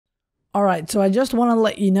Alright, so I just want to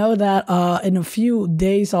let you know that in a few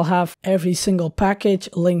days I'll have every single package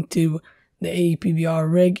linked to the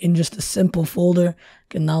AEPBR rig in just a simple folder. You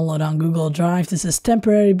can download on Google Drive. This is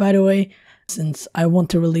temporary, by the way, since I want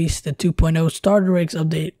to release the 2.0 starter rigs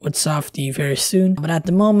update with Softy very soon. But at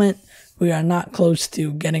the moment, we are not close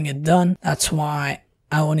to getting it done. That's why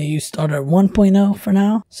I want to use starter 1.0 for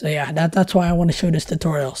now. So yeah, that's why I want to show this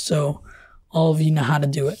tutorial, so all of you know how to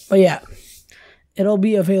do it. But yeah, it'll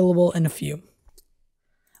be available in a few.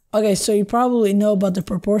 Okay, so you probably know about the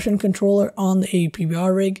proportion controller on the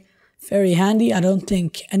AEPBR rig. Very handy. I don't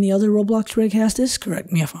think any other Roblox rig has this.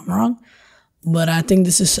 Correct me if I'm wrong. But I think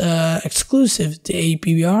this is exclusive to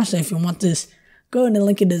AEPBR. So if you want this, go in the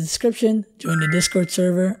link in the description. Join the Discord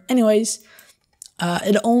server. Anyways,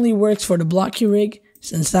 it only works for the blocky rig,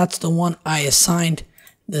 since that's the one I assigned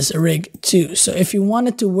this rig to. So if you want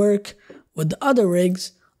it to work with the other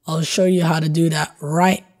rigs, I'll show you how to do that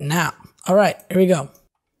right now. Alright, here we go.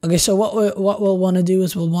 Okay, so what we'll want to do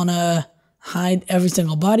is we'll want to hide every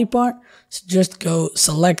single body part. So just go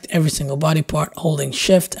select every single body part, holding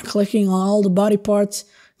shift and clicking on all the body parts.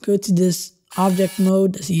 Go to this object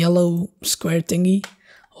mode, this yellow square thingy.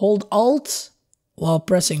 Hold alt while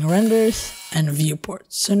pressing renders and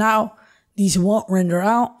viewports. So now these won't render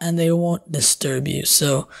out and they won't disturb you.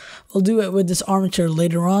 So we'll do it with this armature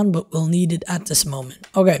later on, but we'll need it at this moment.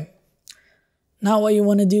 Okay. Now what you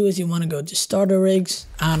want to do is you want to go to starter rigs,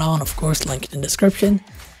 add on, of course, link in the description.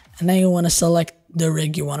 And then you want to select the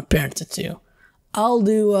rig you want to parent it to. I'll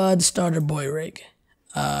do the starter boy rig.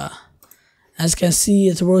 As you can see,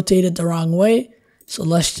 it's rotated the wrong way. So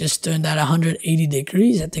let's just turn that 180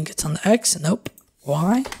 degrees. I think it's on the X. Nope.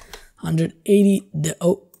 Y. 180.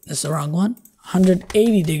 Oh, that's the wrong one.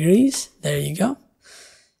 180 degrees. There you go.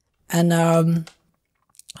 And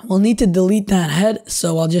we'll need to delete that head.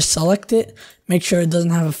 So I'll just select it. Make sure it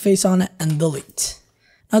doesn't have a face on it and delete.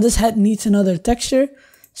 Now this head needs another texture.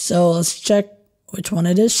 So let's check which one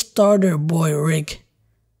it is. Starter boy rig.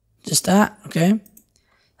 Just that, okay.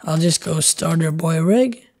 I'll just go starter boy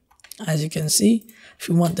rig. As you can see, if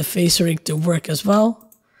you want the face rig to work as well,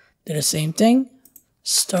 do the same thing.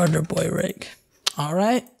 Starter boy rig.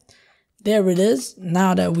 Alright, there it is.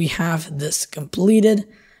 Now that we have this completed,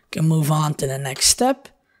 we can move on to the next step,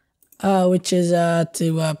 which is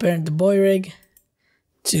to parent the boy rig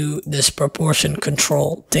to this proportion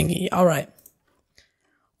control thingy. Alright.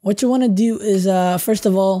 What you want to do is, first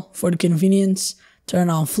of all, for the convenience, turn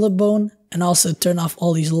on flip bone and also turn off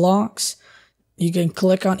all these locks. You can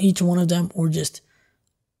click on each one of them or just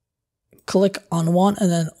click on one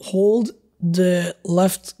and then hold the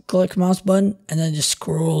left click mouse button and then just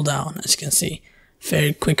scroll down. As you can see,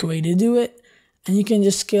 very quick way to do it. And you can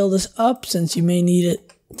just scale this up since you may need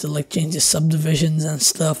it to like change the subdivisions and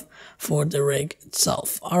stuff for the rig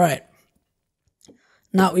itself. All right.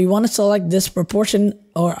 Now we want to select this proportion,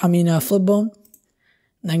 or flip bone,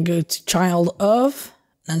 then go to child of,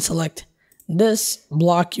 then select this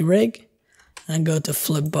blocky rig, and go to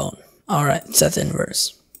flip bone. Alright, set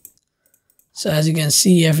inverse. So as you can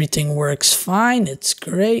see, everything works fine, it's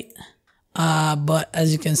great, but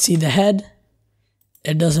as you can see the head,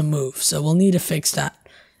 it doesn't move, so we'll need to fix that.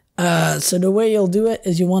 So the way you'll do it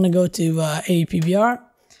is you want to go to AEPBR,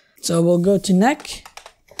 so we'll go to neck.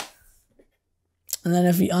 And then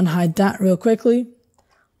if we unhide that real quickly,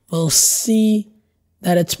 we'll see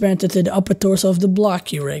that it's parented to the upper torso of the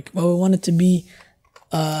blocky rig. But we want it to be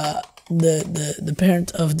the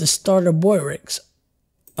parent of the starter boy rig's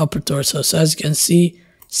upper torso. So as you can see,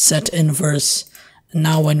 set inverse. And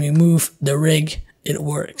now when we move the rig, it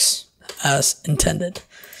works as intended.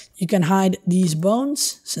 You can hide these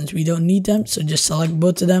bones since we don't need them. So just select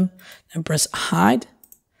both of them and press hide.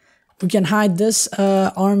 We can hide this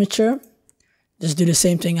armature. Just do the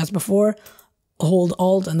same thing as before. Hold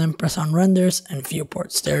alt and then press on renders and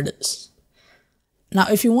viewports. There it is. Now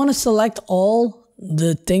if you want to select all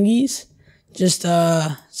the thingies, just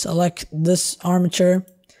select this armature,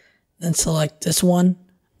 then select this one,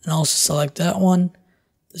 and also select that one,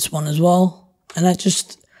 this one as well, and then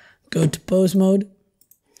just go to pose mode.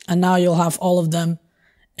 And now you'll have all of them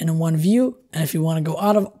in one view. And if you want to go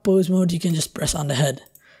out of pose mode, you can just press on the head.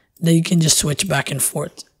 Then you can just switch back and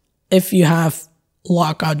forth if you have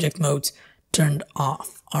lock object modes turned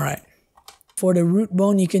off. Alright. For the root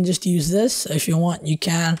bone, you can just use this. If you want, you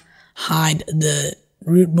can hide the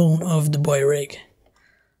root bone of the boy rig.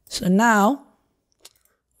 So now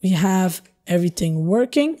we have everything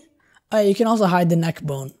working. You can also hide the neck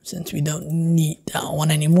bone since we don't need that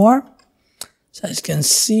one anymore. So as you can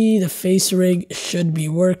see, the face rig should be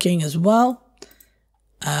working as well.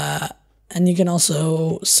 And you can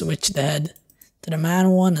also switch the head to the man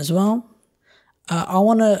one as well. I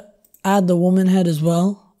want to add the woman head as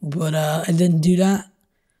well, but I didn't do that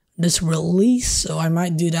this release, so I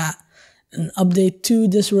might do that an update to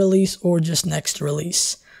this release or just next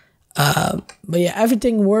release. But yeah,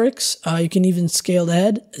 everything works. You can even scale the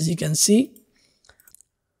head, as you can see.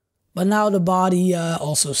 But now the body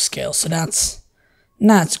also scales, so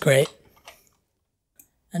that's great.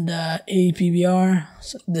 And AEPBR,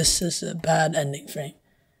 so this is a bad ending frame.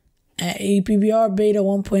 AEPBR Beta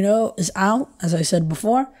 1.0 is out, as I said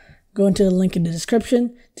before. Go into the link in the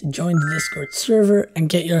description to join the Discord server and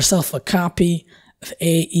get yourself a copy of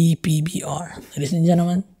AEPBR. Ladies and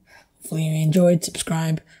gentlemen, hopefully you enjoyed.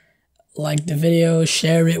 Subscribe, like the video,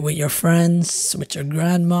 share it with your friends, with your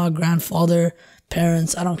grandma, grandfather,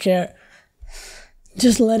 parents, I don't care.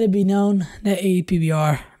 Just let it be known that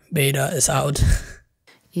AEPBR Beta is out.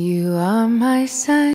 You are my sun.